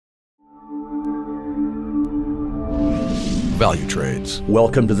Valutrades.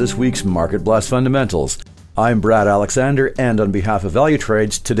 Welcome to this week's Market Blast Fundamentals. I'm Brad Alexander, and on behalf of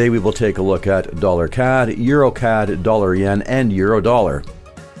Valutrades, today we will take a look at dollar CAD, EUROCAD, dollar yen, and euro dollar.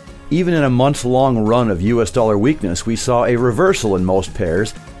 Even in a month-long run of US dollar weakness, we saw a reversal in most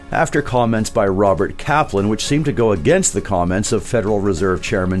pairs after comments by Robert Kaplan, which seemed to go against the comments of Federal Reserve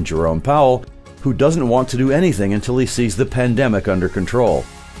Chairman Jerome Powell, who doesn't want to do anything until he sees the pandemic under control.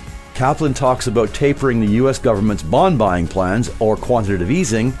 Kaplan talks about tapering the US government's bond buying plans, or quantitative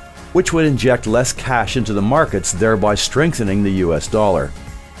easing, which would inject less cash into the markets, thereby strengthening the US dollar.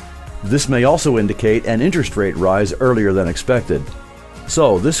 This may also indicate an interest rate rise earlier than expected.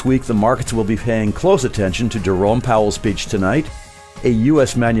 So this week the markets will be paying close attention to Jerome Powell's speech tonight, a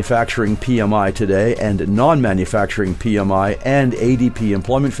US Manufacturing PMI today, and Non-Manufacturing PMI and ADP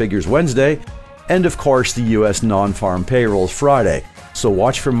employment figures Wednesday, and of course the US non-farm payrolls Friday. So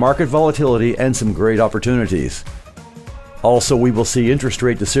watch for market volatility and some great opportunities. Also, we will see interest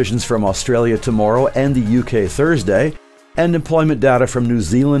rate decisions from Australia tomorrow and the UK Thursday, and employment data from New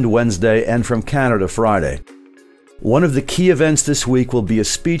Zealand Wednesday and from Canada Friday. One of the key events this week will be a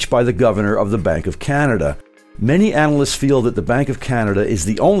speech by the Governor of the Bank of Canada. Many analysts feel that the Bank of Canada is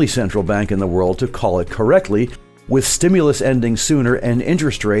the only central bank in the world to call it correctly, with stimulus ending sooner and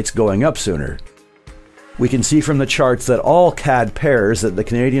interest rates going up sooner. We can see from the charts that all CAD pairs that the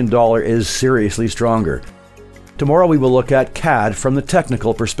Canadian dollar is seriously stronger. Tomorrow we will look at CAD from the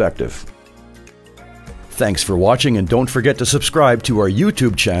technical perspective. Thanks for watching, and don't forget to subscribe to our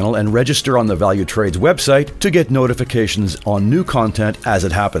YouTube channel and register on the Valutrades website to get notifications on new content as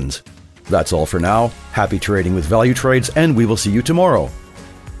it happens. That's all for now. Happy trading with Valutrades, and we will see you tomorrow.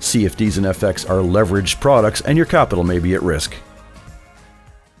 CFDs and FX are leveraged products, and your capital may be at risk.